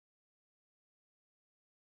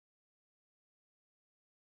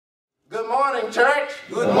Good morning, church.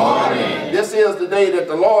 Good morning. This is the day that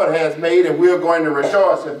the Lord has made, and we're going to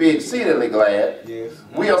rejoice and be exceedingly glad. Yes.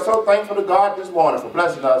 We are so thankful to God this morning for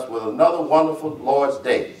blessing us with another wonderful Lord's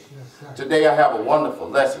Day. Today I have a wonderful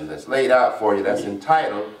lesson that's laid out for you that's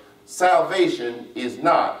entitled, Salvation is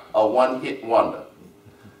Not a One-Hit Wonder.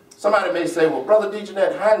 Somebody may say, well, Brother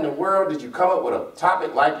Dejonet, how in the world did you come up with a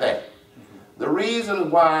topic like that? The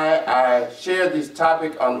reason why I shared this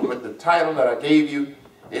topic with the title that I gave you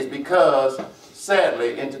is because,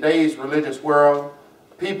 sadly, in today's religious world,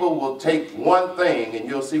 people will take one thing, and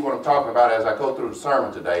you'll see what I'm talking about as I go through the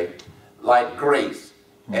sermon today, like grace,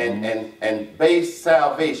 and base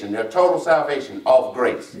salvation, their total salvation off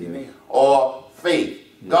grace. Amen. Or faith.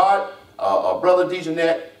 God, Brother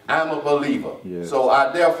Dejonet, I'm a believer, so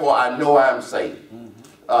therefore I know I'm saved.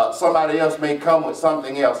 Somebody else may come with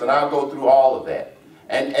something else, and I'll go through all of that.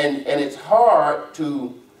 And it's hard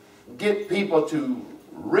to get people to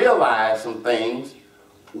realize some things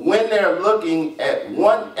when they're looking at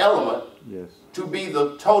one element to be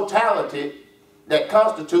the totality that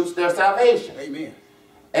constitutes their salvation. Amen.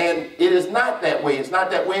 And it is not that way. It's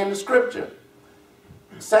not that way in the scripture.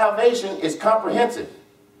 Salvation is comprehensive.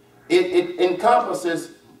 It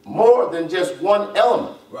encompasses more than just one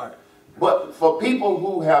element. Right. But for people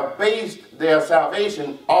who have based their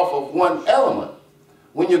salvation off of one element,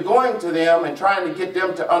 when you're going to them and trying to get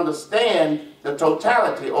them to understand the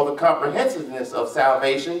totality or the comprehensiveness of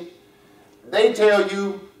salvation, they tell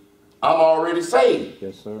you, I'm already saved.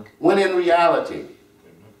 Yes, sir. When in reality,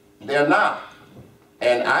 they're not.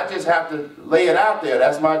 And I just have to lay it out there.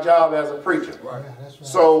 That's my job as a preacher. Right. Yeah, that's right.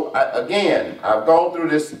 So, again, I've gone through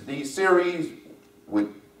these series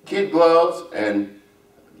with kid gloves and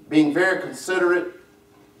being very considerate,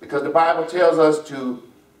 because the Bible tells us to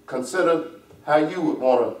consider how you would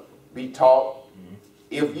want to be taught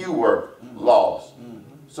if you were lost.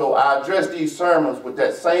 So I address these sermons with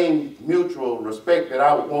that same mutual respect that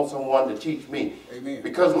I would want someone to teach me. Amen.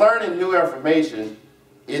 Because learning new information,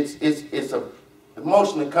 it's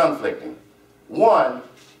emotionally conflicting. One,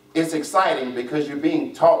 it's exciting because you're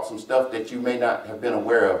being taught some stuff that you may not have been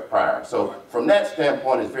aware of prior. So from that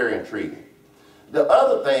standpoint, it's very intriguing. The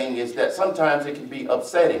other thing is that sometimes it can be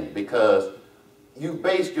upsetting because you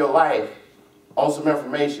based your life on some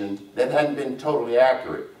information that hadn't been totally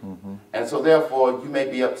accurate. And so therefore you may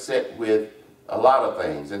be upset with a lot of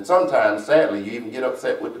things. And sometimes, sadly, you even get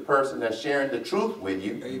upset with the person that's sharing the truth with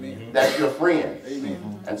you. Amen. That's your friend.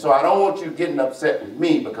 Amen. And so I don't want you getting upset with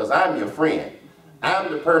me because I'm your friend.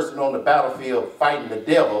 I'm the person on the battlefield fighting the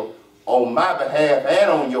devil on my behalf and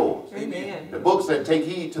on yours. Amen. The book said, take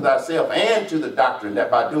heed to thyself and to the doctrine, that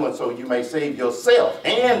by doing so you may save yourself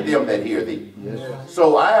and them that hear thee. Yes.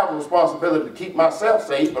 So I have a responsibility to keep myself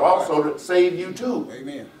safe, but also to save you too.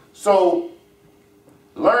 Amen. So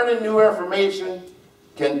learning new information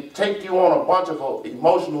can take you on a bunch of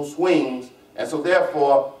emotional swings, and so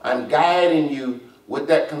therefore I'm guiding you with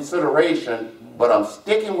that consideration, but I'm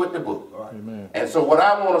sticking with the book. Amen. And so what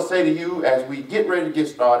I want to say to you as we get ready to get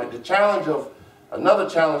started, another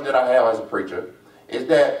challenge that I have as a preacher is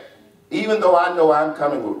that even though I know I'm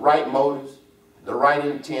coming with right motives, the right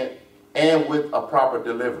intent, and with a proper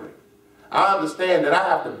delivery, I understand that I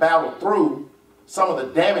have to battle through some of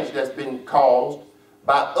the damage that's been caused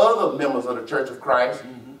by other members of the Church of Christ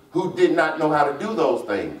who did not know how to do those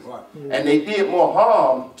things. Right. And they did more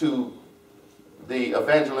harm to the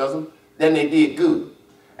evangelism than they did good.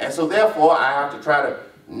 And so therefore I have to try to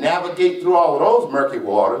navigate through all of those murky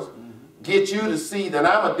waters, get you to see that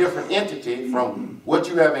I'm a different entity from what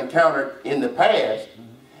you have encountered in the past.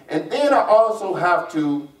 And then I also have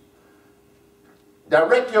to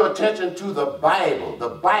direct your attention to the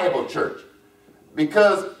Bible church.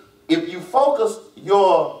 Because if you focus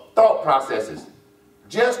your thought processes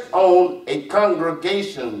just on a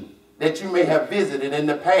congregation that you may have visited in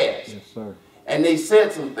the past, Yes, sir. and they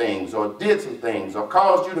said some things or did some things or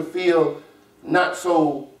caused you to feel not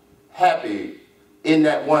so happy in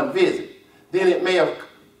that one visit, then it may have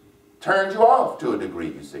turned you off to a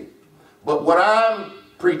degree, you see. But what I'm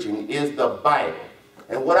preaching is the Bible.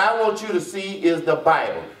 And what I want you to see is the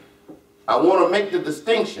Bible. I want to make the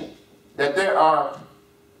distinction that there are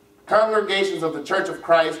congregations of the Church of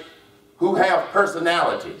Christ who have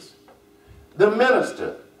personalities. The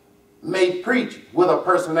minister may preach with a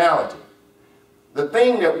personality. The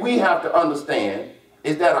thing that we have to understand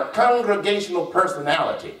is that a congregational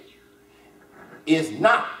personality is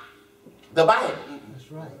not the Bible.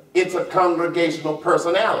 That's right. It's a congregational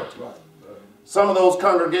personality. Right. Some of those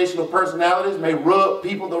congregational personalities may rub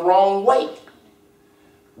people the wrong way.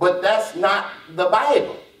 But that's not the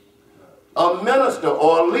Bible. A minister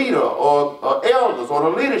or a leader or elders or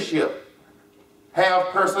the leadership have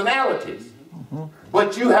personalities.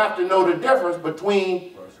 But you have to know the difference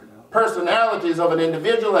between personalities of an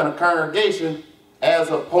individual and a congregation as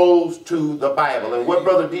opposed to the Bible. And what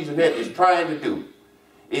Brother DeJohnette is trying to do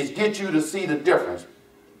is get you to see the difference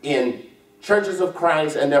in churches of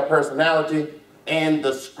Christ and their personality and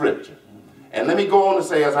the scripture. And let me go on to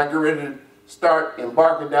say, as I get ready to start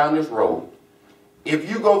embarking down this road, if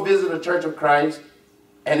you go visit a church of Christ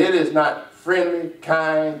and it is not friendly,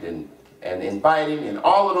 kind, and inviting and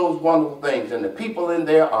all of those wonderful things, and the people in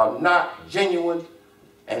there are not genuine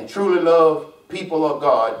and truly love people of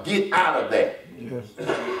God, get out of there. Yes.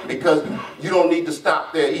 Because you don't need to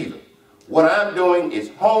stop there either. What I'm doing is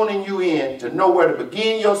honing you in to know where to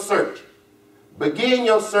begin your search. Begin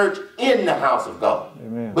your search in the house of God.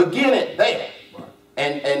 Amen. Begin it there.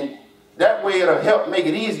 And that way it'll help make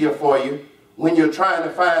it easier for you when you're trying to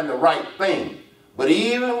find the right thing. But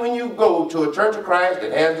even when you go to a Church of Christ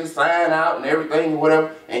that has this sign out and everything,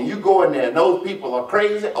 whatever, and you go in there and those people are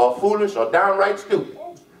crazy or foolish or downright stupid,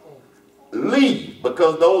 leave,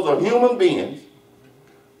 because those are human beings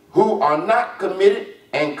who are not committed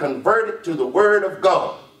and converted to the Word of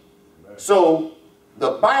God. So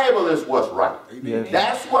the Bible is what's right. Amen.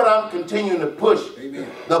 That's what I'm continuing to push. Amen.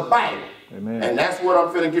 The Bible. Amen. And that's what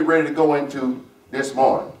I'm going to get ready to go into this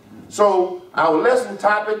morning. So our lesson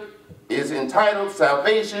topic is entitled,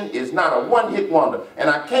 Salvation is Not a One-Hit Wonder. And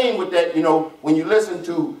I came with that, you know, when you listen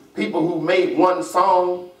to people who made one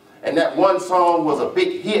song, and that one song was a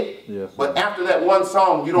big hit, yes. But after that one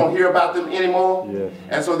song, you don't hear about them anymore. Yes.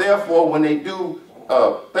 And so therefore, when they do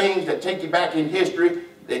things that take you back in history,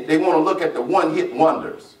 they want to look at the one-hit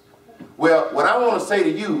wonders. Well, what I want to say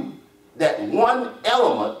to you, that one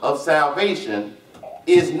element of salvation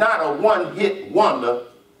is not a one-hit wonder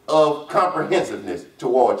of comprehensiveness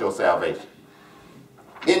toward your salvation.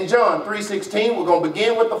 In John 3:16, we're going to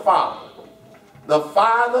begin with the Father. The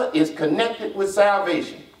Father is connected with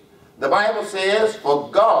salvation. The Bible says, for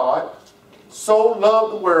God so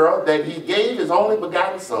loved the world that he gave his only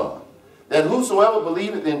begotten Son, that whosoever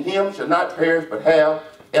believeth in him shall not perish but have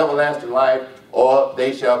everlasting life, or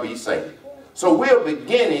they shall be saved. So we're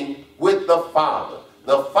beginning with the Father.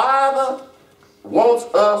 The Father wants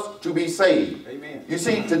us to be saved. Amen. You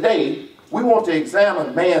see, today, we want to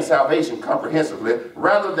examine man's salvation comprehensively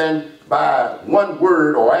rather than by one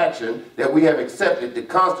word or action that we have accepted to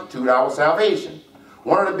constitute our salvation.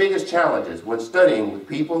 One of the biggest challenges when studying with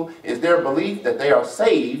people is their belief that they are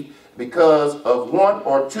saved because of one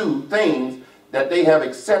or two things that they have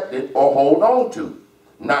accepted or hold on to,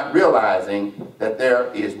 not realizing that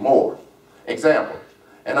there is more. Example,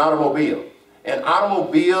 an automobile. An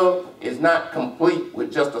automobile is not complete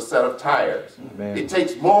with just a set of tires. Amen. It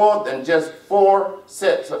takes more than just four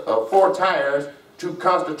tires to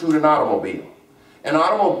constitute an automobile. An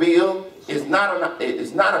automobile is not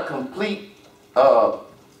a complete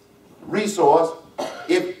resource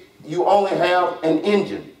if you only have an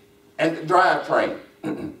engine and the drivetrain.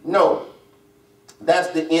 No, that's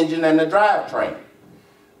the engine and the drivetrain.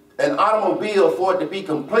 An automobile, for it to be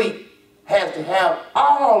complete, has to have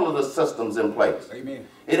all of the systems in place. Amen.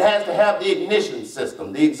 It has to have the ignition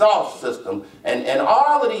system, the exhaust system, and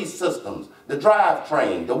all of these systems, the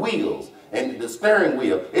drivetrain, the wheels, and the steering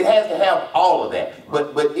wheel. It has to have all of that.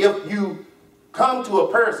 But if you come to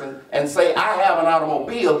a person and say, I have an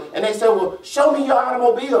automobile, and they say, well, show me your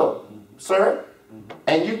automobile, sir.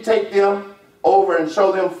 And you take them over and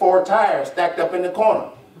show them four tires stacked up in the corner.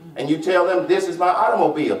 And you tell them, this is my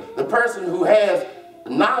automobile. The person who has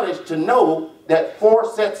knowledge to know that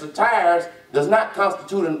four sets of tires does not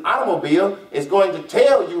constitute an automobile is going to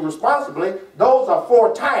tell you responsibly, those are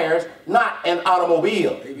four tires, not an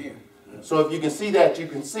automobile. Amen. So if you can see that, you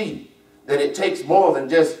can see that it takes more than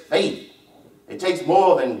just faith. It takes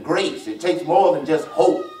more than grace. It takes more than just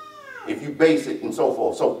hope if you base it and so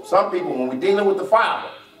forth. So some people, when we're dealing with the Father,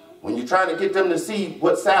 when you're trying to get them to see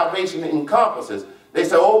what salvation encompasses, they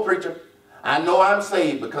say, oh, preacher, I know I'm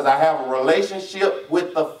saved because I have a relationship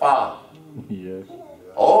with the Father. Yes.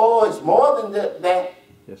 Oh, it's more than that.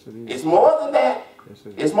 Yes, it is. It's more than that. Yes, it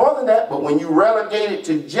is. It's more than that. But when you relegate it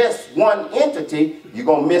to just one entity, you're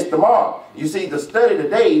going to miss the mark. You see, the study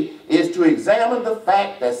today is to examine the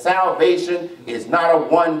fact that salvation is not a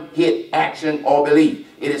one-hit action or belief.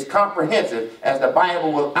 It is comprehensive, as the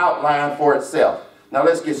Bible will outline for itself. Now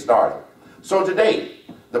let's get started. So today,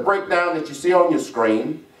 the breakdown that you see on your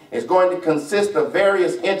screen is going to consist of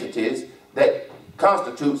various entities that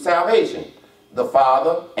constitute salvation. The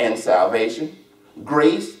Father and salvation,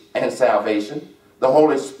 grace and salvation, the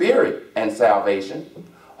Holy Spirit and salvation,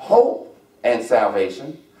 hope and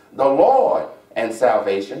salvation, the Lord and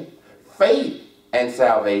salvation, faith and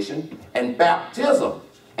salvation, and baptism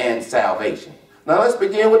and salvation. Now let's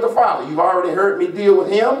begin with the Father. You've already heard me deal with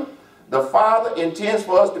him. The Father intends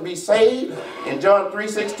for us to be saved in John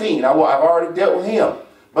 3:16. I've already dealt with him.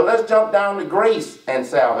 But let's jump down to grace and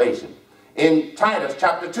salvation. In Titus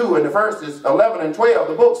chapter 2 in the verses 11 and 12,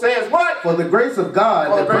 the book says what? For the grace of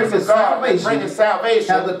God that bringeth salvation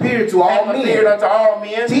hath appeared to all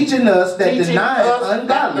men, teaching us that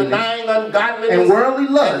denying ungodliness and worldly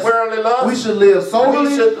lust, we should live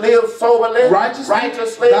soberly,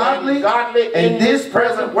 righteously, godly in this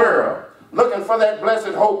present world, looking for that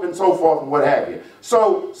blessed hope and so forth and what have you.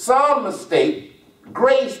 So some mistake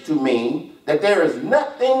grace to mean that there is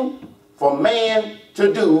nothing for man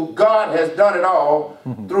to do. God has done it all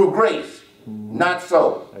through grace. Not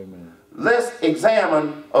so. Amen. Let's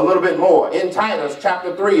examine a little bit more. In Titus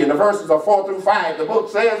chapter 3, in the verses of 4 through 5, the book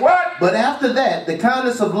says what? But after that, the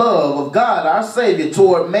kindness of love of God our Savior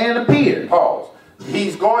toward man appeared. Pause.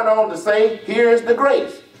 He's going on to say, here's the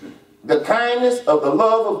grace. The kindness of the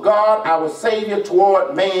love of God our Savior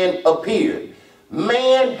toward man appeared.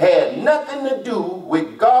 Man had nothing to do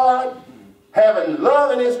with God having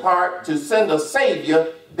love in his heart to send a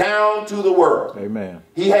Savior down to the world. Amen.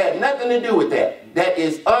 He had nothing to do with that. That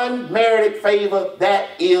is unmerited favor. That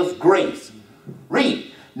is grace.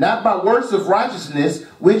 Read. Not by works of righteousness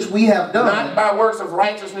which we have done. Not by works of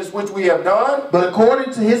righteousness which we have done. But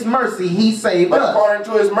according to his mercy he saved us. According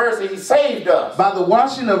to his mercy he saved us. By the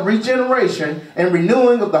washing of regeneration and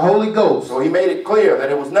renewing of the Holy Ghost. So he made it clear that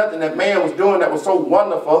it was nothing that man was doing that was so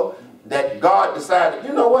wonderful that God decided,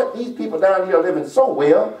 you know what, these people down here are living so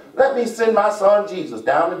well, let me send my son Jesus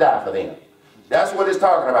down to die for them. That's what it's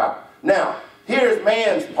talking about. Now, here's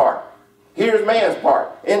man's part. Here's man's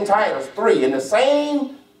part. In Titus 3, in the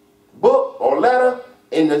same book or letter,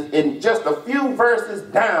 in just a few verses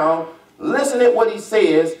down, listen at what he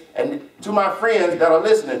says, and to my friends that are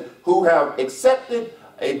listening who have accepted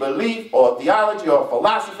a belief or a theology or a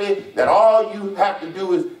philosophy that all you have to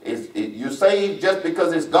do is you're saved just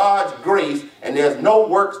because it's God's grace and there's no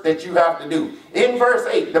works that you have to do. In verse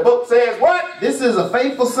 8, the book says what? This is a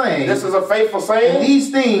faithful saying. This is a faithful saying. And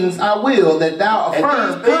these things I will that thou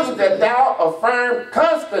affirm. And these things that thou affirm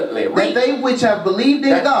constantly. That they which have believed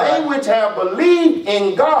in God. They which have believed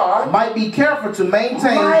in God might be careful to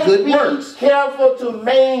maintain good works. Careful to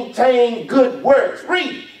maintain good works.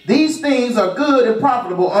 Read. These things are good and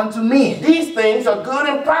profitable unto men. These things are good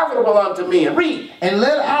and profitable unto men. Read. And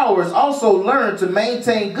let ours also learn to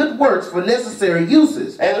maintain good works for necessary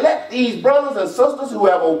uses. And let these brothers and sisters who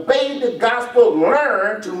have obeyed the gospel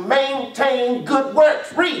learn to maintain good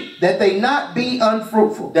works. Read. That they not be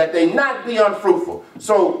unfruitful. That they not be unfruitful.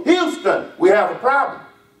 So, Houston, we have a problem.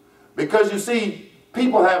 Because you see,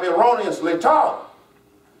 people have erroneously taught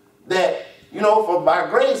that, you know, for by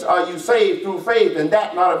grace are you saved through faith, and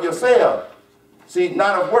that not of yourself. See,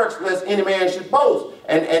 not of works, lest any man should boast.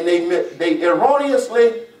 And they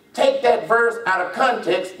erroneously take that verse out of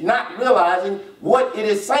context, not realizing what it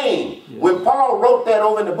is saying. Yes. When Paul wrote that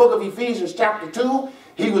over in the book of Ephesians chapter 2,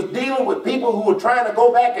 he was dealing with people who were trying to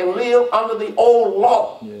go back and live under the old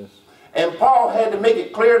law. Yes. And Paul had to make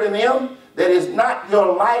it clear to them that it's not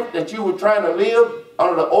your life that you were trying to live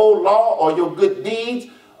under the old law or your good deeds,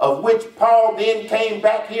 of which Paul then came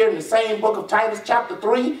back here in the same book of Titus chapter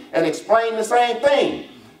 3 and explained the same thing.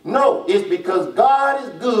 No, it's because God is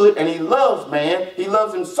good and he loves man. He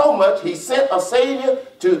loves him so much, he sent a Savior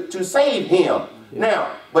to save him. Yeah.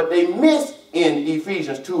 Now, but they missed in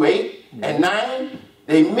Ephesians 2:8 and 9,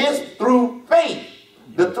 they missed through faith.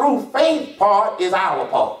 The through faith part is our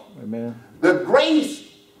part. Amen. The grace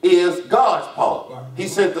is God's part. He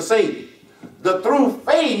sent the Savior. The through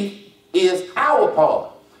faith is our part.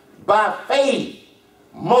 By faith,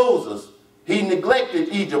 Moses, he neglected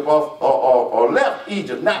Egypt or left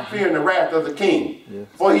Egypt, not fearing the wrath of the king. Yes.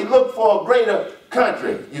 For he looked for a greater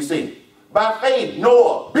country, you see. By faith,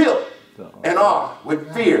 Noah built an ark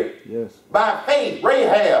with fear. Yes. By faith,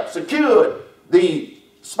 Rahab secured the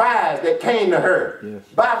spies that came to her. Yes.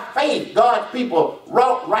 By faith, God's people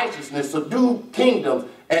wrought righteousness, subdued kingdoms,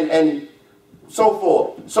 and so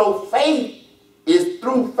forth. So faith is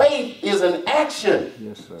through faith is an action.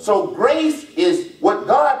 Yes, sir. So grace is what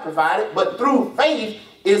God provided, but through faith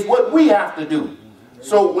is what we have to do.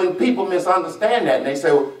 So when people misunderstand that and they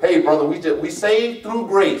say, well, hey brother, we saved through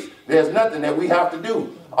grace. There's nothing that we have to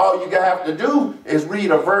do. All you have to do is read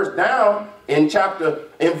a verse down in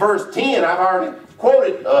verse 10. I've already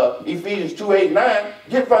quoted Ephesians 2:8-9.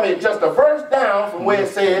 Get from it just a verse down from where it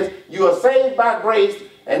says you are saved by grace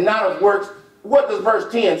and not of works, what does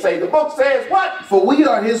verse 10 say? The book says what? For we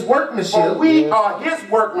are his workmanship. For we are his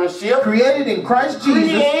workmanship. Created in Christ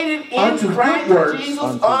Jesus. Created in Christ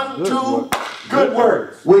Jesus unto good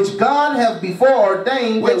works. Which God hath before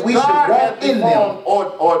ordained that we should walk in them.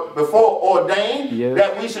 Or before ordained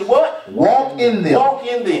that we should what? Walk in them. Walk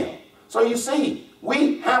in them. So you see,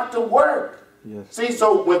 we have to work. Yes. See,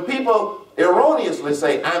 so when people erroneously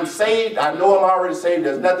say, I'm saved, I know I'm already saved,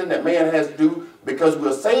 there's nothing that man has to do because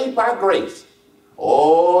we're saved by grace.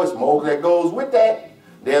 Oh, it's more that goes with that.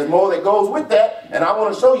 There's more that goes with that. And I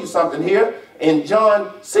want to show you something here in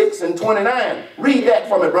John 6:29. Read that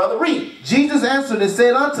for me, brother. Read. Jesus answered and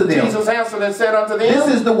said unto them. Jesus answered and said unto them. This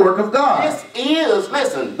is the work of God. This is,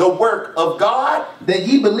 listen, the work of God. That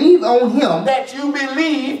ye believe on him. That you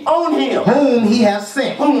believe on him. Whom he has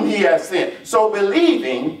sent. Whom he has sent. So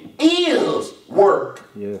believing is work.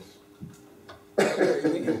 Yes.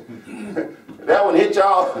 That one hit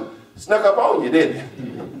y'all, snuck up on you, didn't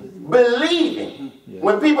it? Believing.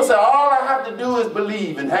 When people say, all I have to do is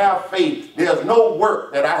believe and have faith, there's no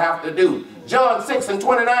work that I have to do. John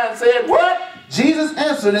 6:29 said, what? Jesus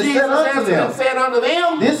answered and said unto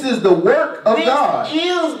them, This is the work of God.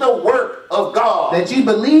 This is the work of God. That you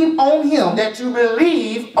believe on him. That you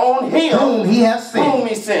believe on him. Whom he has sent. Whom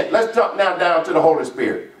he sent. Let's jump now down to the Holy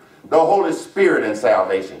Spirit. The Holy Spirit and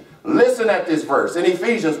salvation. Listen at this verse. In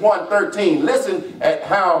Ephesians 1:13, listen at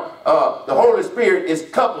how the Holy Spirit is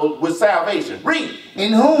coupled with salvation. Read.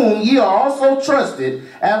 In whom ye are also trusted,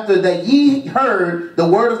 after that ye heard the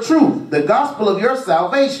word of truth, the gospel of your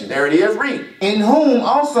salvation. There it is. Read. In whom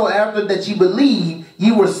also after that ye believed,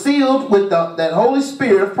 ye were sealed with that Holy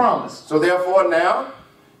Spirit of promise. So therefore now,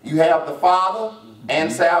 you have the Father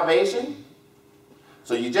and salvation.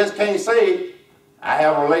 So you just can't say, I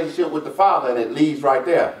have a relationship with the Father, and it leaves right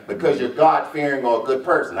there because you're God-fearing or a good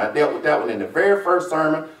person. I dealt with that one in the very first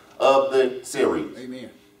sermon of the series.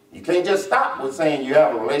 Amen. You can't just stop with saying you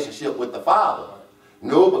have a relationship with the Father.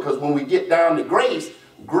 No, because when we get down to grace,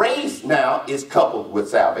 grace now is coupled with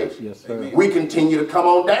salvation. Yes, sir. We continue to come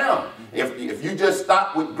on down. If you just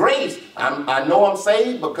stop with grace, I know I'm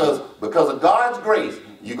saved because of God's grace.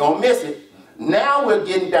 You're going to miss it. Now we're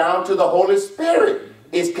getting down to the Holy Spirit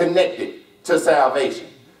is connected to salvation.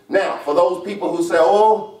 Now, for those people who say,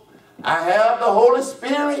 oh, I have the Holy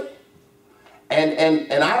Spirit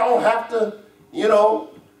and I don't have to, you know,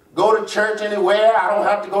 go to church anywhere. I don't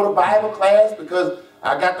have to go to Bible class because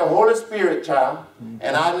I got the Holy Spirit, child.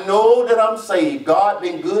 And I know that I'm saved. God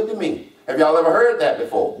been good to me. Have y'all ever heard that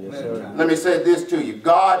before? Yes, sir. Let me say this to you.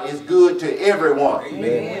 God is good to everyone.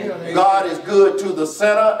 Amen. God is good to the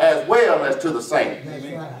sinner as well as to the saint.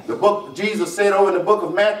 The book, Jesus said over in the book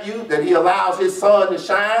of Matthew that he allows his sun to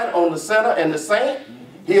shine on the sinner and the saint.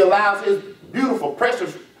 He allows his beautiful,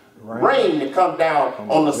 precious rain to come down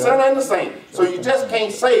on the sinner and the saint. So you just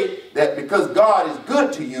can't say that because God is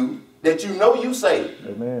good to you that you know you saved.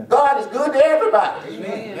 Amen. God is good to everybody.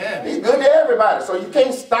 Amen. He's good to everybody. So you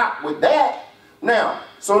can't stop with that. Now,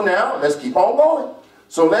 let's keep on going.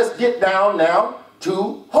 So let's get down now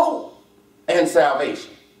to hope and salvation.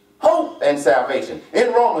 Hope and salvation.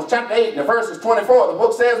 In Romans chapter 8 and the verses 24, the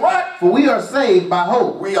book says what? For we are saved by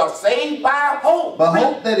hope. We are saved by hope. But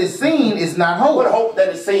hope that is seen is not hope. But hope that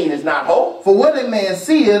is seen is not hope. For what a man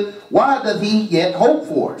seeth, why doth he yet hope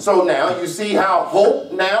for? So now you see how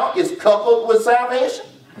hope now is coupled with salvation.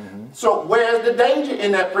 So where's the danger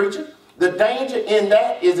in that, preacher? The danger in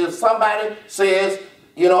that is if somebody says,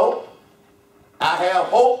 you know, I have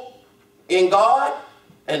hope in God,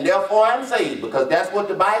 and therefore I'm saved, because that's what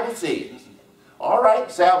the Bible says. All right,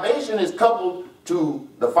 salvation is coupled to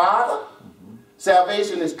the Father.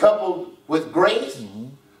 Salvation is coupled with grace.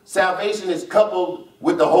 Salvation is coupled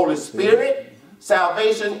with the Holy Spirit.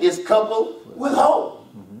 Salvation is coupled with hope.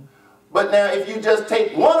 But now if you just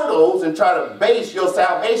take one of those and try to base your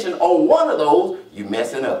salvation on one of those, you're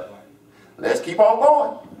messing up. Let's keep on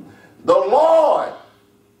going. The Lord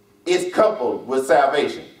is coupled with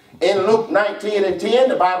salvation. In Luke 19 and 10,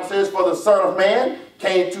 the Bible says, for the Son of Man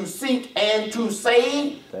came to seek and to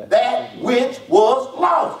save that which was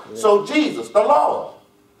lost. So Jesus, the Lord,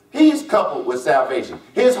 he's coupled with salvation.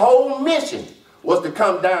 His whole mission was to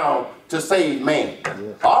come down to save man.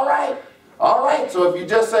 All right. All right. So if you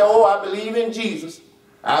just say, oh, I believe in Jesus.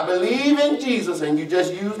 I believe in Jesus. And you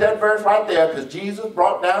just use that verse right there because Jesus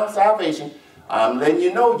brought down salvation. I'm letting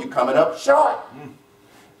you know you're coming up short.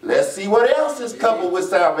 Let's see what else is coupled with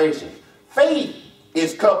salvation. Faith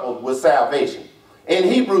is coupled with salvation. In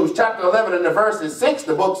Hebrews chapter 11 and the verses 6,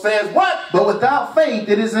 the book says what? But without faith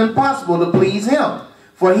it is impossible to please him.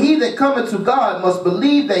 For he that cometh to God must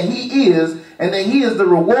believe that he is, and that he is the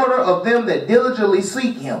rewarder of them that diligently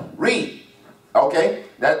seek him. Read. Okay,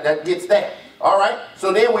 that gets that. All right,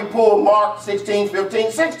 so then we pull Mark 16,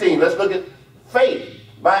 15, 16. Let's look at faith.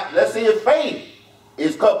 Let's see if faith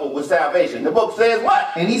is coupled with salvation. The book says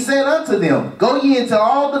what? And he said unto them, Go ye into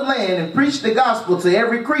all the land and preach the gospel to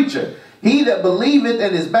every creature. He that believeth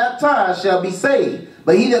and is baptized shall be saved,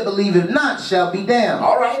 but he that believeth not shall be damned.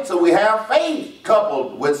 All right, so we have faith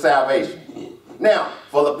coupled with salvation. Now,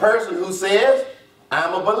 for the person who says,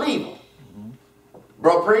 I'm a believer.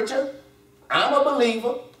 Bro, preacher, I'm a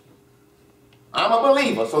believer. I'm a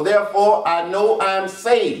believer, so therefore I know I'm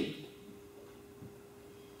saved.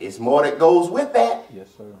 It's more that goes with that. Yes,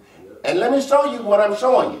 sir. And let me show you what I'm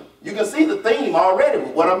showing you. You can see the theme already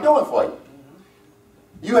with what I'm doing for you.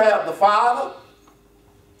 You have the Father,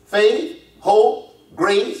 faith, hope,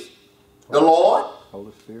 grace, the Lord,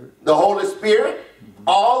 Holy Spirit. the Holy Spirit.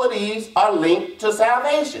 All of these are linked to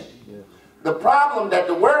salvation. Yeah. The problem that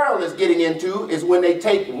the world is getting into is when they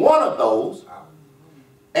take one of those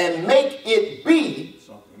and make it be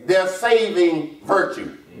their saving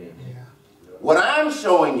virtue. What I'm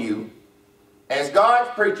showing you as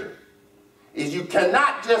God's preacher is you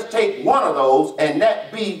cannot just take one of those and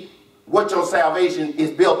that be what your salvation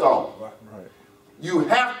is built on. Right. You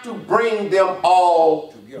have to bring them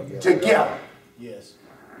all together. Yes.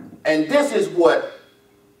 And this is what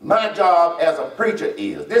my job as a preacher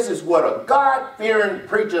is. This is what a God-fearing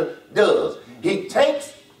preacher does. He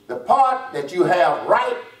takes the part that you have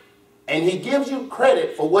right and he gives you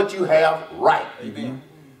credit for what you have right. Amen.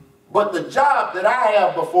 But the job that I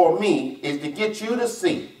have before me is to get you to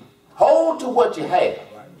see. Hold to what you have.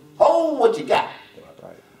 Hold what you got.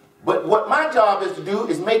 But what my job is to do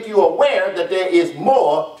is make you aware that there is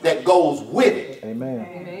more that goes with it. Amen.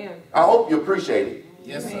 Amen. I hope you appreciate it.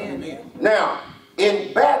 Yes, sir. Amen. Now,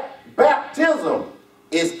 in baptism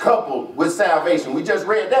is coupled with salvation. We just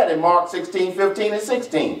read that in Mark 16, 15, and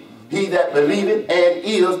 16. He that believeth and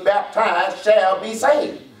is baptized shall be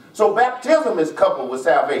saved. So baptism is coupled with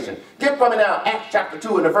salvation. Get from me now, Acts chapter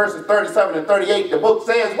 2 and the verses 37 and 38. The book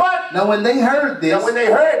says what? Now when they heard this,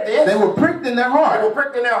 they were pricked in their heart. They were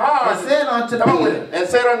pricked in their heart. And said unto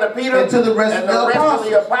Peter, and to the rest of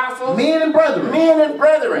the apostles, men and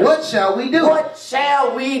brethren, what shall we do? What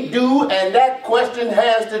shall we do? And that question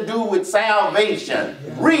has to do with salvation.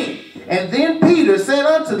 Read. And then Peter said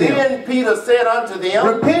unto them,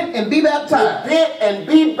 Repent and be baptized. Repent and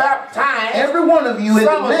be baptized. Every one of you in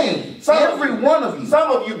the name. Every one of you.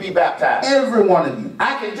 Some of you be baptized. Every one of you.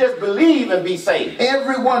 I can just believe and be saved.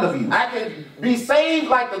 Every one of you. I can be saved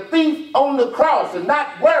like the thief on the cross and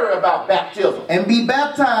not worry about baptism. And be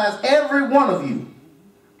baptized, every one of you.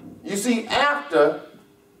 You see,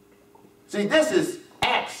 this is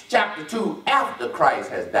Acts chapter 2 after Christ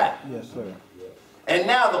has died. Yes, sir. And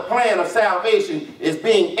now the plan of salvation is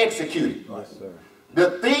being executed. Yes, sir.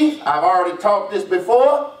 The thief, I've already taught this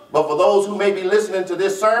before, but for those who may be listening to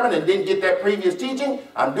this sermon and didn't get that previous teaching,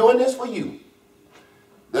 I'm doing this for you.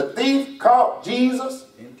 The thief caught Jesus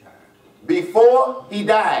before he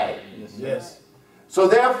died. Yes. So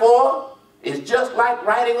therefore, it's just like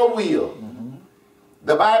riding a wheel.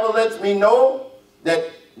 The Bible lets me know that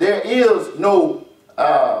there is no,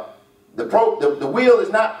 the wheel is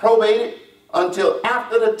not probated until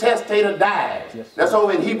after the testator dies. Yes, that's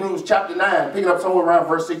over in Hebrews chapter 9, picking up somewhere around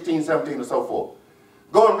verse 16, 17, and so forth.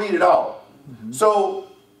 Go and read it all. So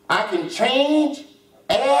I can change,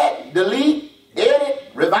 add, delete,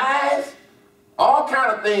 edit, revise, all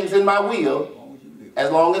kind of things in my will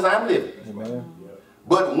as long as I'm living. Amen.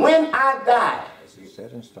 But when I die,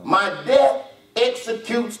 Set in stone. my death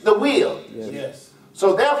executes the will. Yes.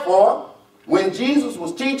 So therefore, when Jesus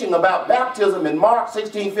was teaching about baptism in Mark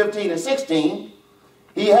 16, 15, and 16,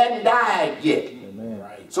 he hadn't died yet. Amen.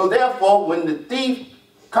 So therefore, when the thief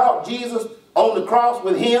caught Jesus on the cross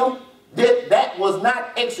with him, that was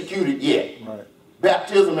not executed yet. Right.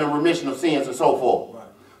 Baptism and remission of sins and so forth. Right.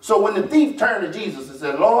 So when the thief turned to Jesus and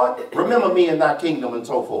said, Lord, remember me in thy kingdom and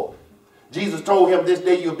so forth. Jesus told him, this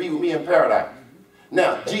day you'll be with me in paradise.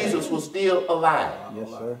 Now, Jesus was still alive. Yes,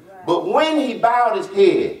 sir. But when he bowed his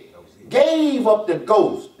head, gave up the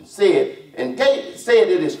ghost, said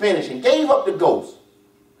it is finished, and gave up the ghost,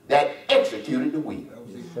 that executed the will.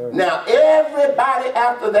 Yes, now, everybody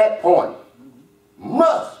after that point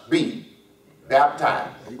must be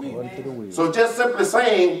baptized. So just simply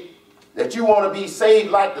saying that you want to be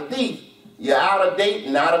saved like the thief, you're out of date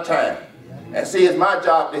and out of time. And see, it's my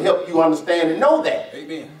job to help you understand and know that.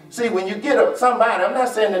 Amen. See, when you get somebody, I'm not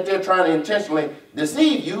saying that they're trying to intentionally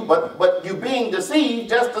deceive you, but you're being deceived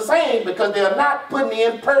just the same because they're not putting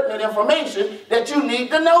in pertinent information that you need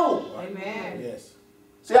to know. Amen. Yes.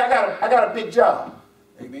 See, I got a big job.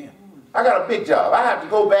 Amen. I got a big job. I have to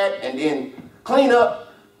go back and then clean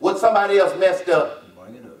up what somebody else messed up.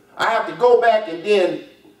 I have to go back and then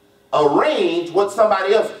arrange what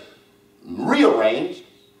somebody else rearranged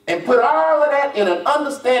and put all of that in an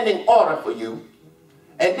understanding order for you,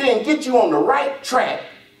 and then get you on the right track,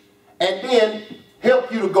 and then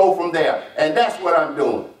help you to go from there. And that's what I'm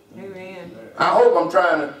doing. Amen. I hope I'm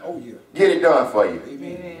trying to get it done for you.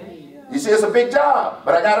 Amen. You see, it's a big job,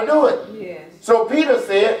 but I got to do it. Yes. So Peter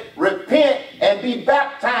said, repent and be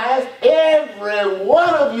baptized, every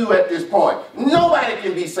one of you at this point. Nobody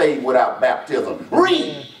can be saved without baptism.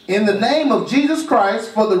 Read. In the name of Jesus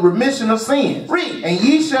Christ for the remission of sins. Read. And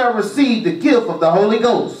ye shall receive the gift of the Holy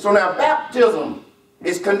Ghost. So now baptism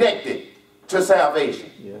is connected to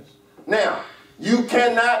salvation. Yes. Now, you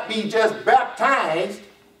cannot be just baptized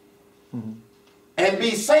and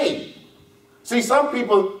be saved. See, some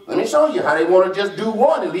people, let me show you how they want to just do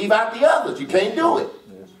one and leave out the others. You can't do it.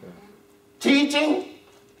 Yes, sir. Teaching,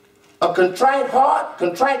 a contrite heart,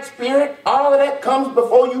 contrite spirit, all of that comes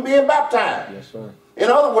before you being baptized. Yes, sir. In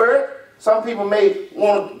other words, some people may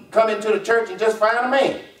want to come into the church and just find a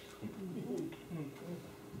man.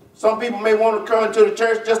 Some people may want to come into the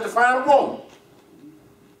church just to find a woman.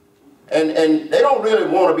 And they don't really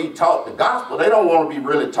want to be taught the gospel. They don't want to be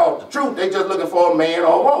really taught the truth. They're just looking for a man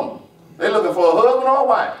or a woman. They're looking for a husband or a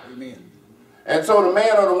wife. Amen. And so the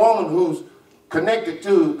man or the woman who's connected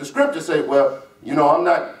to the scripture say, well, you know,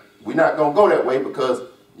 we're not going to go that way because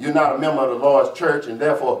you're not a member of the Lord's church, and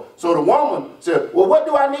therefore, so the woman said, well, what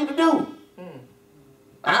do I need to do?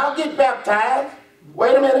 I'll get baptized.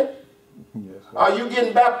 Wait a minute. Yes, are you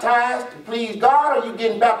getting baptized to please God, or are you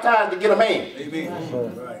getting baptized to get a man?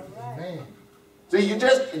 Amen. Right. See,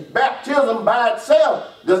 baptism by itself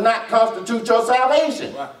does not constitute your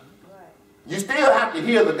salvation. Right. You still have to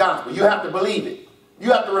hear the gospel. You have to believe it.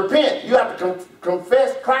 You have to repent. You have to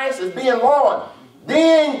confess Christ as being Lord.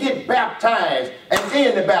 Then get baptized, and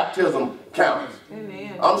then the baptism counts.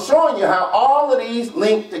 Amen. I'm showing you how all of these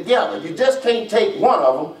link together. You just can't take one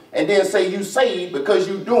of them and then say you saved because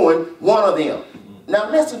you're doing one of them. Now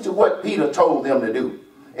listen to what Peter told them to do.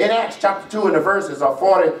 In Acts chapter 2 and the verses are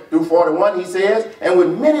 40 through 41, he says, and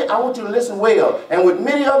with many, I want you to listen well, and with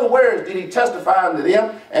many other words did he testify unto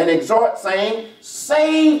them and exhort, saying,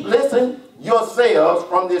 save, listen, yourselves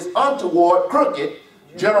from this untoward, crooked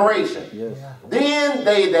generation. Yes. Then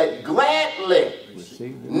they that gladly,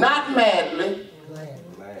 not madly,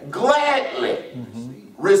 gladly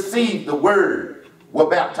received the word were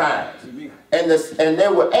baptized. And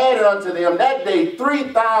there were added unto them that day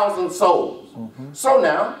 3,000 souls. So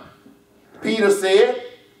now, Peter said,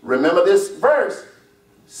 remember this verse,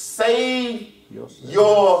 save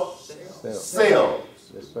yourselves. Yes,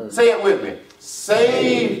 say it with me.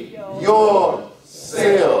 Save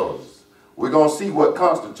yourselves. We're going to see what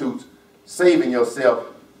constitutes saving yourself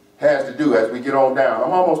has to do as we get on down.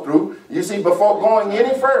 I'm almost through. You see, before going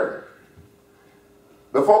any further,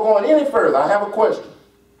 I have a question.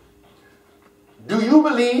 Do you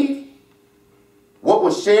believe what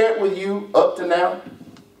was shared with you up to now?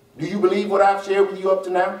 Do you believe what I've shared with you up to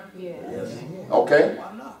now? Yes. Okay.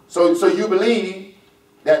 So you believe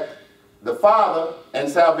that the Father and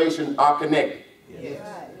salvation are connected? Yes.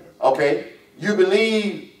 Okay. You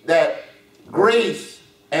believe that grace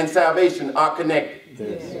and salvation are connected?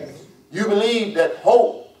 Yes. You believe that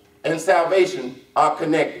hope and salvation are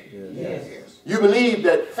connected? Yes. You believe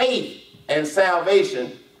that faith and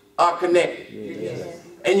salvation are connected? Yes.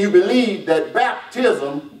 And you believe that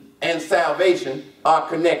baptism and salvation are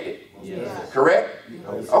connected? Yes. Correct?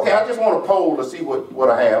 Yes. Okay, I just want to poll to see what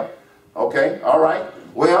I have. Okay, all right.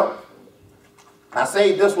 Well, I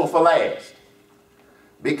saved this one for last.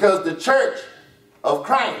 Because the church of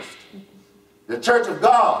Christ, the church of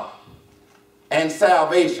God, and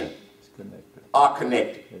salvation are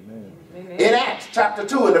connected. Amen. In Acts chapter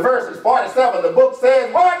 2 and the verses 47, the book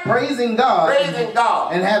says what? Praising God. Praising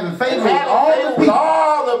God. And having favor with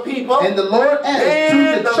all the people. And the Lord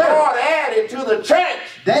added to the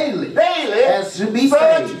church. Daily. As should be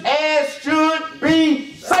saved. As should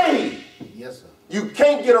be saved. Yes, sir. You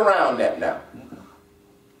can't get around that now.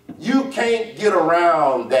 You can't get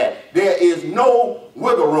around that. There is no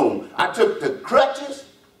wiggle room. I took the crutches.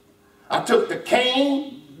 I took the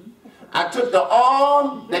cane. I took the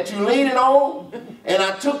arm that you're leaning on, and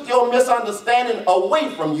I took your misunderstanding away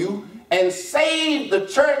from you and saved the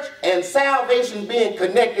church and salvation being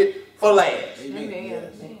connected for last.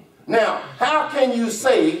 Amen. Now, how can you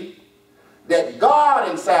say that God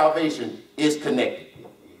and salvation is connected?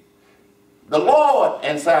 The Lord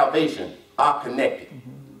and salvation are connected.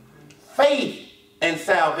 Faith and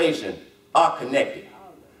salvation are connected.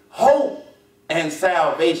 Hope and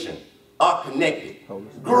salvation are connected.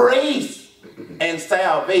 Grace and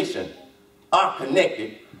salvation are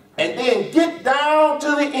connected. And then get down to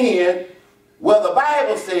the end where the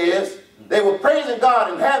Bible says they were praising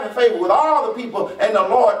God and having favor with all the people, and the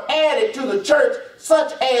Lord added to the church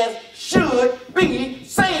such as should be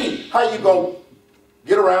saved. How you going to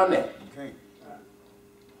get around that? Okay.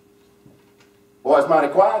 Boy, it's mighty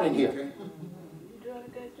quiet in here. Okay.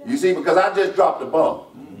 You see, because I just dropped a bomb.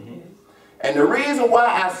 And the reason why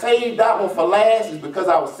I saved that one for last is because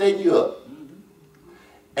I was setting you up.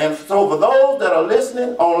 And so for those that are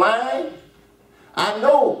listening online, I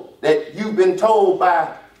know that you've been told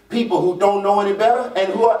by people who don't know any better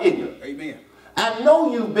and who are ignorant. Amen. I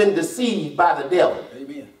know you've been deceived by the devil.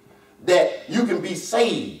 Amen. That you can be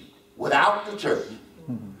saved without the church.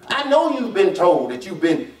 I know you've been told that you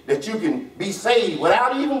can be saved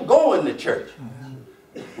without even going to church.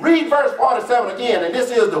 Read verse 47 again, and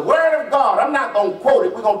this is the word of God. I'm not going to quote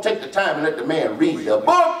it. We're going to take the time and let the man read the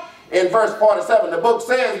book. In verse 47, the book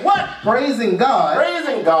says what? Praising God.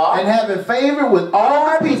 Praising God. And having favor with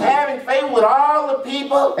all the people. Having favor with all the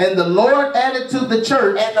people. And the Lord added to the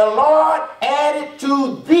church. And the Lord added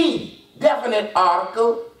to the definite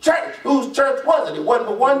article church. Whose church was it? It wasn't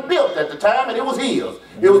but one built at the time, and it was his.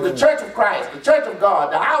 It was the church of Christ, the church of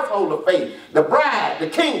God, the household of faith, the bride, the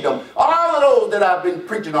kingdom, all of those that I've been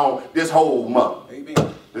preaching on this whole month.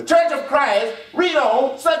 Amen. The church of Christ, read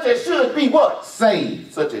on, such as should be what?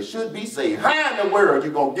 Saved. Such as should be saved. How in the world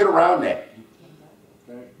you going to get around that?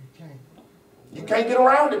 You can't get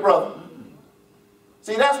around it, brother.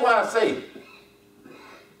 See, that's why I say,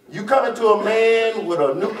 you come into a man with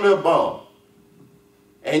a nuclear bomb,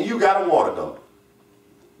 and you got a water gun.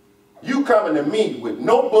 You coming to me with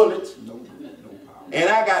no bullets, and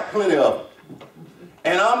I got plenty of them.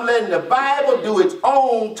 And I'm letting the Bible do its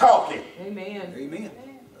own talking. Amen. Amen.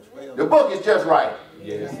 The book is just right.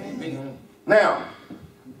 Yes. Amen. Now,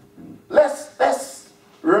 let's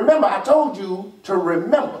remember, I told you to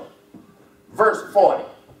remember verse 40.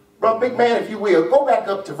 Brother Big Man, if you will, go back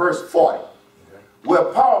up to verse 40.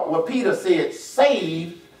 Where Peter said,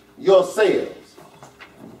 save yourselves.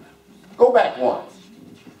 Go back once.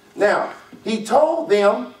 Now, he told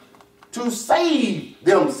them to save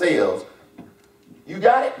themselves. You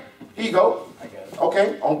got it? Here you go. I got it.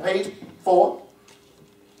 Okay, on page 4.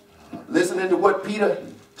 Listening to what Peter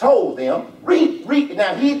told them. Read.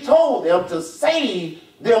 Now, he told them to save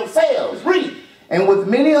themselves. Read. And with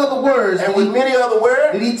many other words.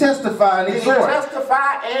 Did he testify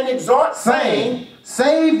and exhort. Saying,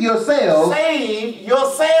 save yourselves. Save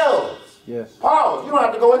yourselves. Yes. Pause. You don't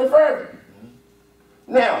have to go any further.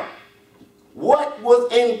 Now, what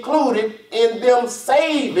was included in them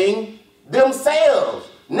saving themselves?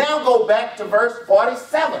 Now go back to verse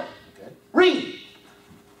 47. Okay. Read.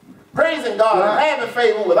 Praising God and having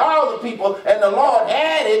favor with all the people, and the Lord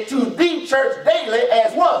added to the church daily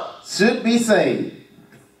as what? Should be saved.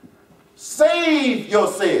 Save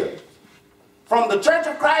yourselves. From the church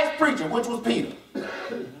of Christ preacher, which was Peter.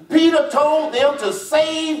 Peter told them to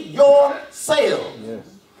save yourselves. Yes.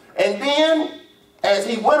 And then, as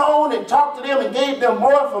he went on and talked to them and gave them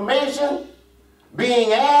more information,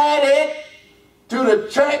 being added to the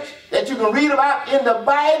church that you can read about in the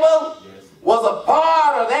Bible, was a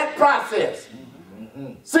part of that process.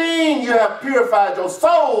 Seeing you have purified your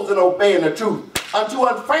souls in obeying the truth unto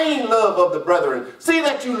unfeigned love of the brethren. See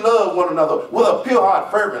that you love one another with a pure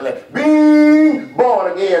heart fervently, being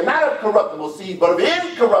born again, not of corruptible seed, but of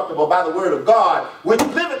incorruptible by the word of God, which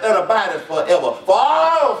liveth and abideth forever. For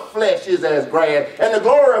all flesh is as grass, and the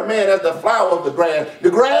glory of man as the flower of the grass. The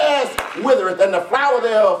grass withereth, and the flower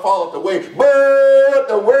thereof falleth away. But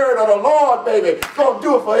the word of the Lord, baby, gonna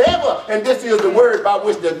do it forever. And this is the word by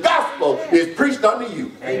which the gospel is preached unto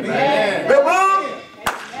you. Amen. The book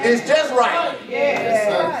is just right. Yes.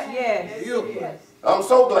 I'm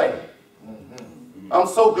so glad. I'm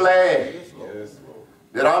so glad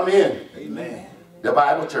that I'm in the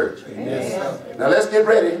Bible church. Now let's get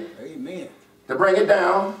ready to bring it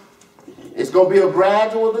down. It's going to be a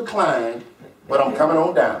gradual decline, but I'm coming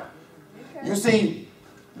on down. You see,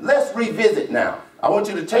 let's revisit now. I want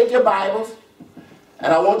you to take your Bibles,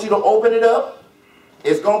 and I want you to open it up.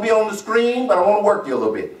 It's going to be on the screen, but I want to work you a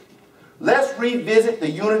little bit. Let's revisit the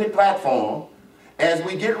Unity platform as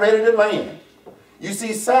we get ready to land. You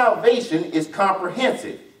see, salvation is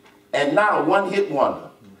comprehensive and not a one-hit wonder.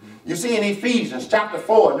 You see, in Ephesians chapter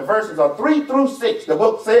 4, and the verses are 3 through 6, the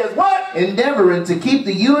book says what? Endeavoring to keep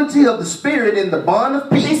the unity of the Spirit in the bond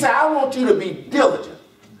of peace. He said, I want you to be diligent.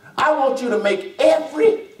 I want you to make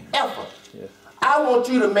every effort. Yes. I want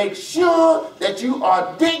you to make sure that you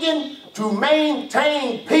are digging to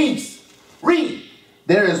maintain peace. Read.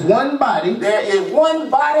 There is one body. There is one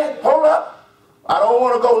body. Hold up. I don't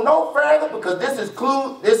want to go no further because this is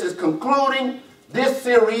concluding this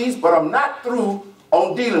series, but I'm not through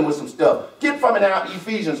on dealing with some stuff. Get from me now,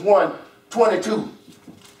 Ephesians 1:22.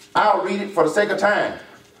 I'll read it for the sake of time.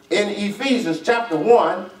 In Ephesians chapter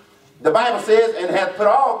 1, the Bible says, and hath put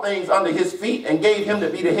all things under his feet, and gave him to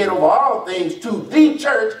be the head over all things to the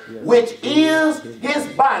church, which is his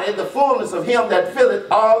body, the fullness of him that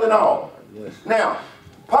filleth all in all. Now,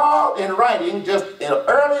 Paul, in writing just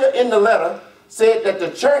earlier in the letter, said that the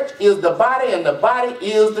church is the body and the body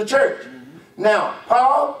is the church. Now,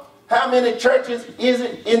 Paul, how many churches is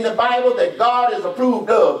it in the Bible that God is approved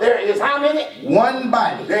of? There is how many? One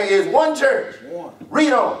body. There is one church. One.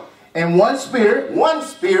 Read on. And one spirit. One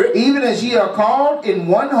spirit. Even as ye are called in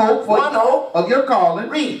one hope of your calling.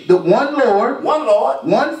 Read. The one Lord. One Lord.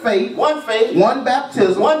 One faith. One faith. One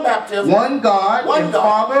baptism. One baptism. One God. One and God.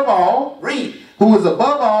 Father of all. Read. Who is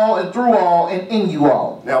above all and through all and in you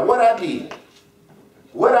all. Now what I did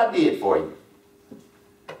for you,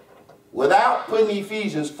 without putting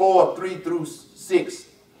Ephesians 4:3-6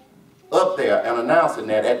 up there and announcing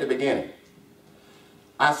that at the beginning,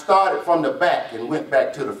 I started from the back and went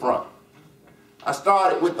back to the front. I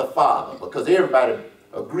started with the Father because everybody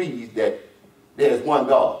agrees that there's one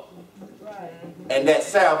God. And that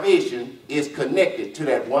salvation is connected to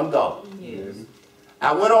that one God. Yes.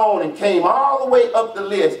 I went on and came all the way up the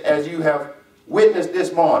list as you have witnessed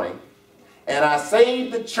this morning, and I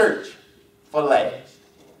saved the church for last.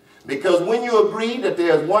 Because when you agree that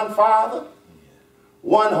there's one Father,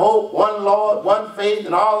 one hope, one Lord, one faith,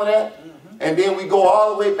 and all of that, and then we go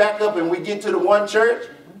all the way back up and we get to the one church,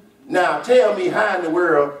 now tell me how in the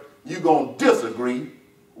world you're going to disagree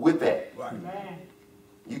with that. Right.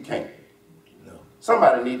 You can't. No.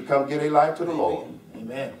 Somebody need to come give their life to the Lord.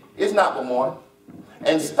 Amen. It's not but one.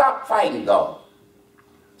 And stop fighting God.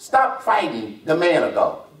 Stop fighting the man of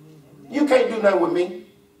God. You can't do nothing with me.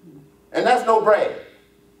 And that's no brag.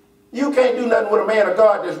 You can't do nothing with a man of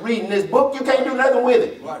God that's reading this book. You can't do nothing with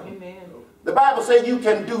it. Right. Amen. The Bible says you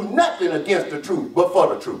can do nothing against the truth but for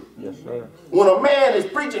the truth. Yes, sir. When a man is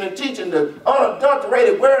preaching and teaching the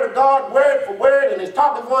unadulterated word of God, word for word, and is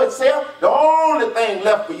talking for itself, the only thing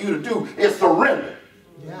left for you to do is surrender.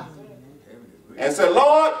 Yeah. And say,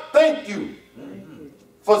 Lord, thank you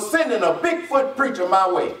for sending a Bigfoot preacher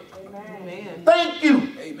my way. Amen. Thank you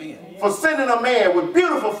for sending a man with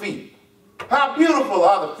beautiful feet. How beautiful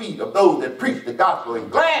are the feet of those that preach the gospel in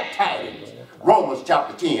glad tidings. Romans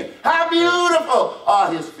chapter 10. How beautiful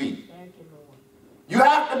are his feet. You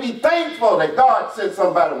have to be thankful that God sent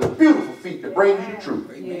somebody with beautiful feet to bring you the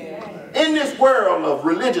truth. In this world of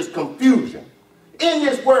religious confusion, in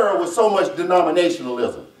this world with so much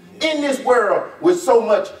denominationalism, in this world with so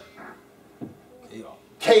much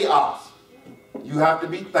chaos, you have to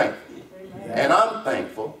be thankful. And I'm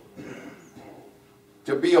thankful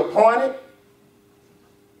to be appointed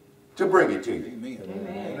to bring it to you.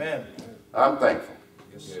 Amen. I'm thankful.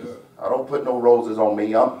 Yes, sir. I don't put no roses on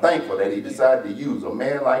me. I'm thankful that he decided to use a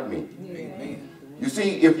man like me. Amen. You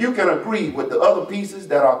see, if you can agree with the other pieces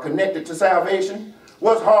that are connected to salvation,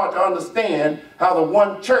 what's hard to understand how the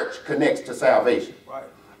one church connects to salvation. Right.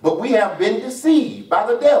 But we have been deceived by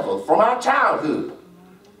the devil from our childhood.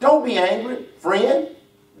 Don't be angry, friend.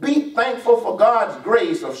 Be thankful for God's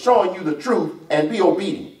grace of showing you the truth and be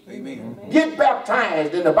obedient. Amen. Get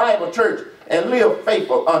baptized in the Bible church and live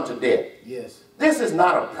faithful unto death. Yes. This is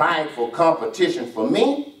not a prideful competition for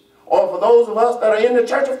me or for those of us that are in the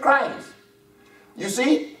church of Christ. You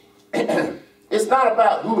see, it's not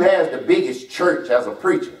about who has the biggest church as a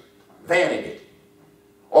preacher, vanity,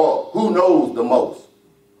 or who knows the most.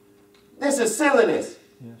 This is silliness.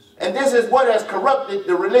 Yes. And this is what has corrupted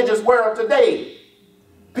the religious world today.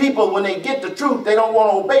 People, when they get the truth, they don't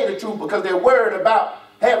want to obey the truth because they're worried about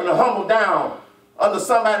having to humble down under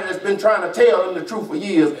somebody that's been trying to tell them the truth for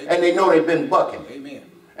years, and they know they've been bucking. Amen.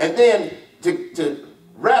 And then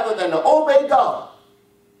rather than to obey God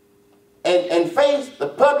and face the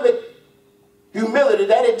public humility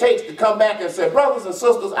that it takes to come back and say, brothers and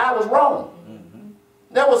sisters, I was wrong. Mm-hmm.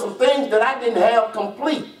 There were some things that I didn't have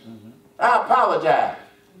complete. Mm-hmm. I apologize.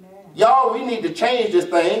 Y'all, we need to change this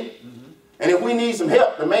thing. Mm-hmm. And if we need some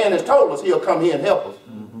help, the man has told us he'll come here and help us.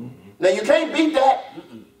 Mm-hmm. Now, you can't beat that.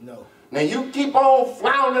 Now, you keep on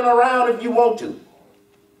floundering around if you want to.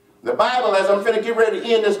 The Bible, as I'm finna get ready to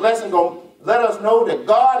end this lesson, going to let us know that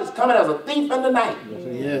God is coming as a thief in the night.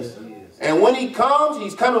 Yes. And when he comes,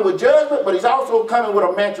 he's coming with judgment, but he's also coming with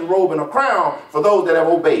a mantle robe and a crown for those that have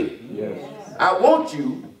obeyed. Yes. I want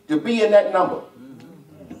you to be in that number.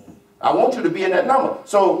 I want you to be in that number.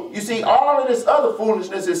 So, you see, all of this other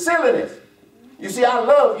foolishness is silliness. You see, I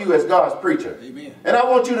love you as God's preacher. Amen. And I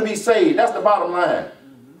want you to be saved. That's the bottom line.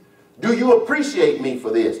 Do you appreciate me for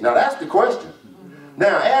this? Now, that's the question.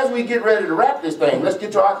 Now, as we get ready to wrap this thing, let's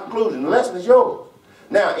get to our conclusion. The lesson is yours.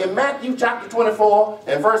 Now, in Matthew chapter 24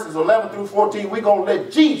 and verses 11 through 14, we're going to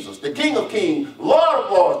let Jesus, the King of Kings, Lord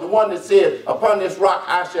of Lords, the one that said, upon this rock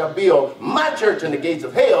I shall build my church, and the gates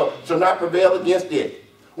of hell shall not prevail against it.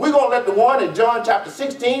 We're going to let the one in John chapter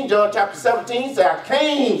 16, John chapter 17 say, I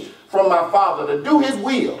came from my Father to do his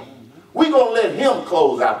will. We're going to let him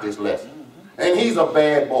close out this lesson. And he's a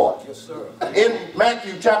bad boy. Yes, sir. In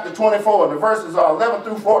Matthew chapter 24, the verses are 11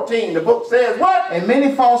 through 14, the book says what? And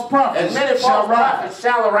many false prophets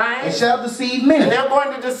shall arise and shall deceive many. And they're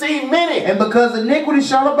going to deceive many. And because iniquity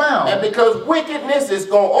shall abound. And because wickedness is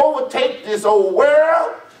going to overtake this old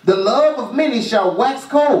world. The love of many shall wax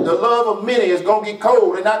cold. The love of many is going to get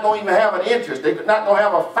cold. They're not going to even have an interest. They're not going to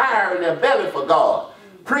have a fire in their belly for God.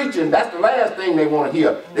 Preaching, that's the last thing they want to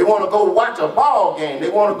hear. They want to go watch a ball game.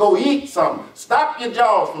 They want to go eat something. Stop your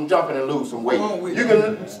jaws from jumping and lose some weight. You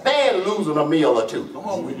can stand losing a meal or two.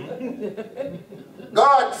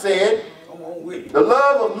 God said, the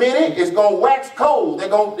love of many is going to wax cold. They're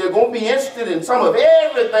going to be interested in some of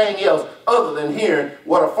everything else other than hearing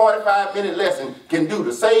what a 45-minute lesson can do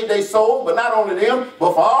to save their soul, but not only them,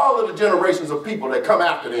 but for all of the generations of people that come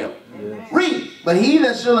after them. Yes. Read. But he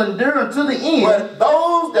that shall endure unto the end. But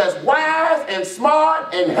those that's wise and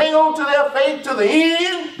smart and hang on to their faith to the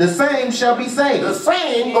end. The same shall be saved. The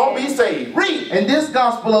same gonna be saved. Read. And this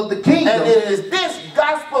gospel of the kingdom. And it is this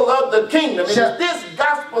gospel of the kingdom. It is this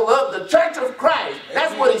gospel of the church of Christ.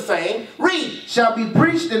 That's what he's saying. Read. Shall be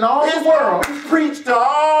preached in all the world. Preached to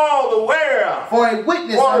all the world. For a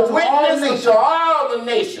witness unto all the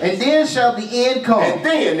nations. And then shall the end come. And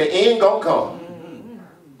then the end gonna come.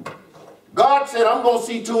 God said, I'm going to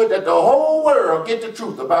see to it that the whole world get the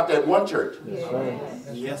truth about that one church.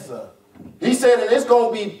 Yes, sir. He said, and it's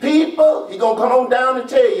going to be people, he's going to come on down and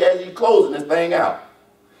tell you as he's closing this thing out.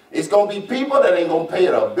 It's going to be people that ain't going to pay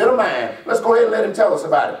it a bit of mind. Let's go ahead and let him tell us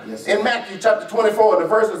about it. Yes, in Matthew chapter 24, the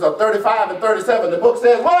verses of 35 and 37, the book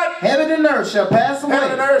says what? Heaven and earth shall pass away.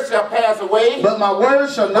 Heaven and earth shall pass away. But my word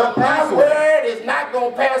shall not pass away. My word is not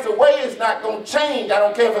going to pass away. It's not going to change. I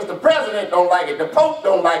don't care if it's the president don't like it, the pope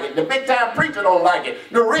don't like it, the big time preacher don't like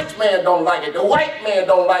it, the rich man don't like it, the white man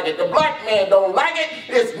don't like it, the black man don't like it.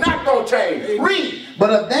 It's not going to change. Read. But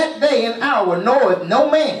of that day and hour knoweth no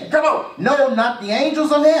man. Come on. No, not the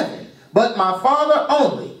angels of heaven, but my Father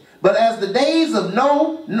only. But as the days of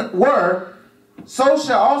Noah were, so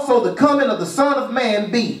shall also the coming of the Son of Man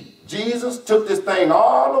be. Jesus took this thing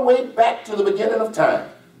all the way back to the beginning of time.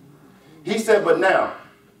 He said, but now,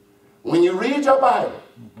 when you read your Bible,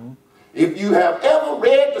 if you have ever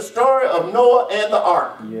read the story of Noah and the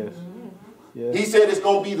ark, yes. He said it's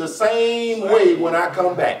going to be the same way when I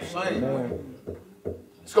come back.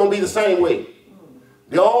 It's going to be the same way.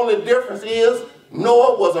 The only difference is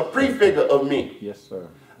Noah was a prefigure of me. Yes, sir.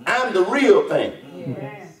 I'm the real thing.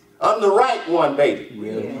 Yes. I'm the right one, baby.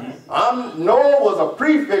 Yes. Noah was a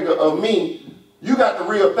prefigure of me. You got the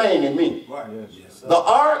real thing in me. Yes. The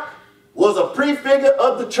ark was a prefigure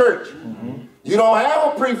of the church. You don't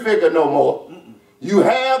have a prefigure no more. You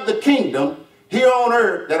have the kingdom here on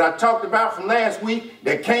earth that I talked about from last week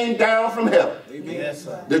that came down from heaven. Yes,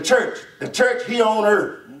 sir. The church here on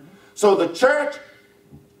earth. So the church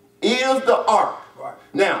is the ark.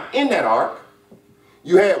 Now, in that ark,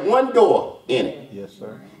 you had one door in it. Yes,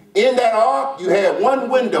 sir. In that ark, you had one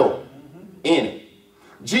window in it.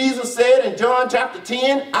 Jesus said in John chapter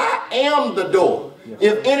 10, I am the door. Yes.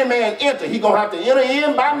 If any man enter, he's going to have to enter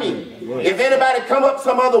in by me. Yes. If anybody come up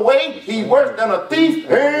some other way, he's worse than a thief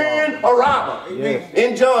and a robber. Yes.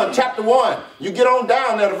 In John chapter 1, you get on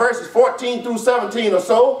down there to verses 14 through 17 or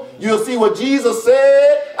so, you'll see what Jesus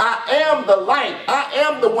said. I am the light. I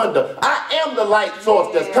am the window. I am the light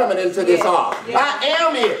source that's coming into this ark. I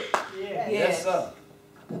am it. Yes, sir.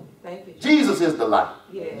 Thank you. Jesus is the light.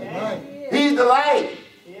 He's the light.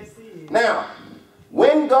 Now,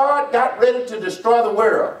 when God got ready to destroy the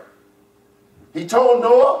world, he told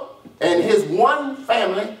Noah and his one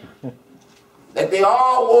family that they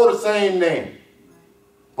all wore the same name.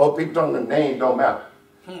 Both people telling the name don't matter.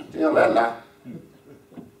 Tell that lie.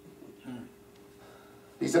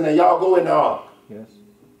 He said, now y'all go in the ark. Yes.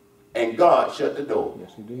 And God shut the door.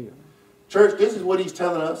 Yes, he did. Church, this is what he's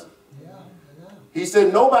telling us. He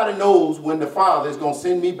said, nobody knows when the Father is going to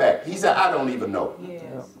send me back. He said, I don't even know.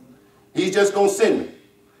 Yes. He's just going to send me.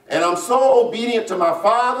 And I'm so obedient to my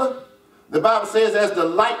Father. The Bible says as the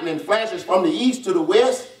lightning flashes from the east to the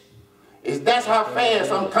west, that's how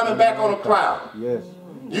fast I'm coming back on a cloud. Yes.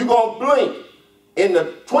 You're going to blink. In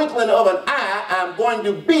the twinkling of an eye, I'm going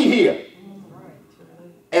to be here.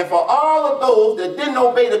 And for all of those that didn't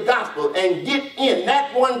obey the gospel and get in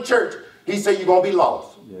that one church, he said you're going to be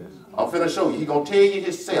lost. Yes. I'm finna show you. He's going to tell you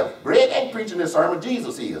himself. Greg ain't preaching this sermon.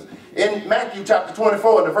 Jesus is. In Matthew chapter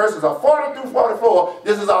 24, and the verses are 40 through 44,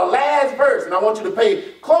 this is our last verse, and I want you to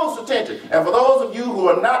pay close attention. And for those of you who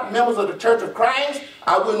are not members of the Church of Christ,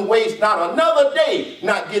 I wouldn't waste not another day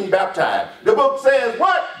not getting baptized. The book says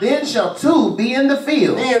what? Then shall two be in the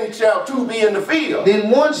field. Then shall two be in the field. Then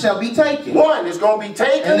one shall be taken. One is going to be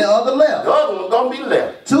taken. And the other left. The other one's going to be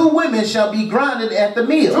left. Two women shall be grinded at the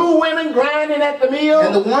mill. Two women grinding at the mill.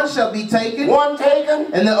 And the one shall be taken. One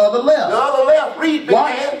taken. And the other left. The other left. Read, big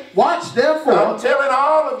man. Watch therefore. I'm telling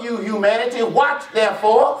all of you, humanity, watch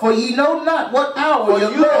therefore. For ye know not what hour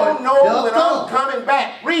your you Lord don't know when come. I'm coming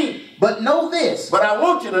back. Read. But know this. But I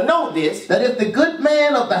want you to know this. That if the good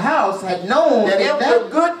man of the house had known. That if the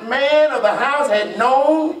good man of the house had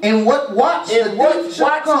known. In what watch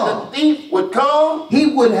the thief would come. He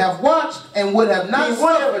would have watched and would have not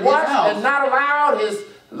suffered his house. And not allowed his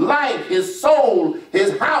life, his soul,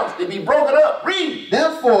 his house to be broken up. Read.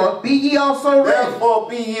 Therefore be ye also ready. Therefore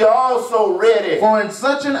be ye also ready. For in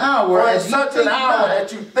such an hour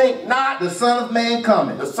that you think not, the Son of Man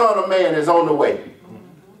cometh. The Son of Man is on the way.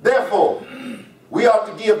 Therefore, we ought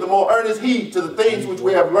to give the more earnest heed to the things which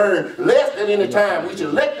we have learned, lest at any time we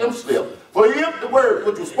should let them slip. For if the word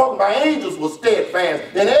which was spoken by angels was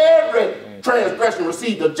steadfast, then every transgression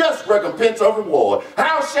received a just recompense of reward.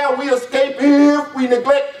 How shall we escape if we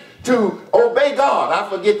neglect to obey God? I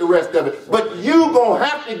forget the rest of it. But you going to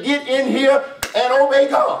have to get in here and obey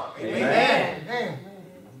God. Amen. Amen.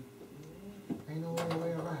 Ain't no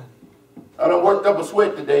way around. I done worked up a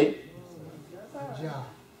sweat today. Good job.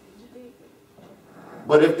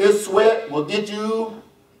 But if this sweat will get you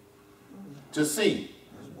to see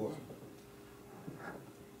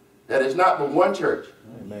that it's not but one church.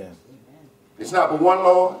 Amen. It's not but one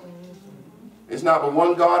Lord. It's not but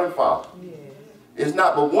one God and Father. It's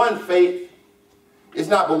not but one faith. It's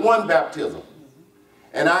not but one baptism.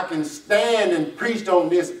 And I can stand and preach on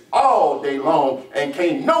this all day long and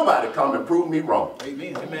can't nobody come and prove me wrong.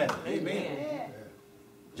 Amen. Amen. Amen.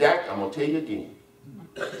 Jack, I'm going to tell you again.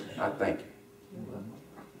 I thank you.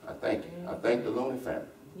 I thank you. I thank the Looney family.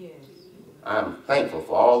 Yes. I'm thankful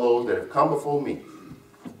for all those that have come before me.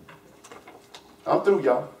 I'm through,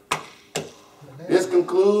 y'all. This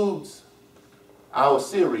concludes our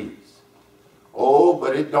series. Oh,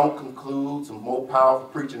 but it don't conclude some more powerful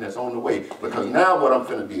preaching that's on the way. Because now what I'm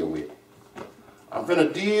finna deal with. I'm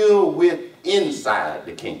finna deal with inside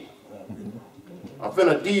the kingdom. I'm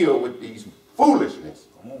finna deal with these foolishness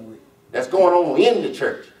that's going on in the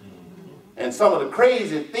church. And some of the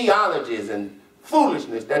crazy theologies and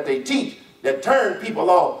foolishness that they teach that turn people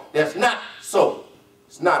off, that's not so.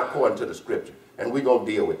 It's not according to the scripture. And we're going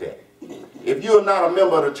to deal with that. If you're not a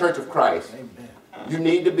member of the Church of Christ, you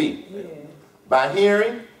need to be. By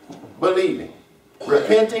hearing, believing,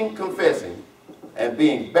 repenting, confessing, and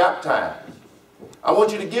being baptized. I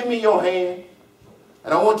want you to give me your hand,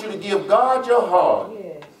 and I want you to give God your heart,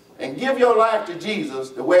 and give your life to Jesus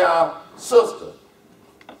the way our Sister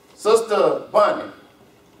Bunny,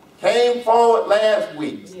 came forward last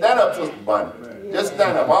week. Stand up, Sister Bunny. Just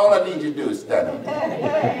stand up. All I need you to do is stand up.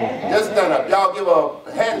 Just stand up. Y'all give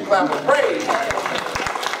her a hand clap of praise.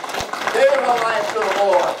 Gave her life to the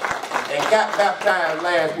Lord and got baptized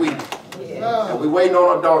last week. And we're waiting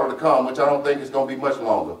on our daughter to come, which I don't think is going to be much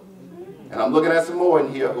longer. And I'm looking at some more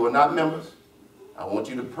in here who are not members. I want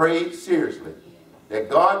you to pray seriously that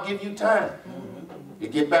God give you time to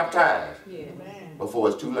get baptized before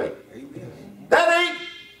it's too late. That ain't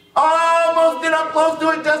almost get up close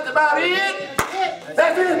to it, just about it.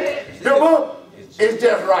 That's it. The book is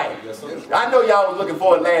just right. I know y'all was looking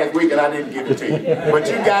for it last week and I didn't give it to you. But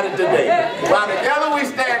you got it today. While together we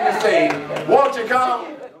stand and sing, won't you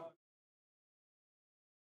come?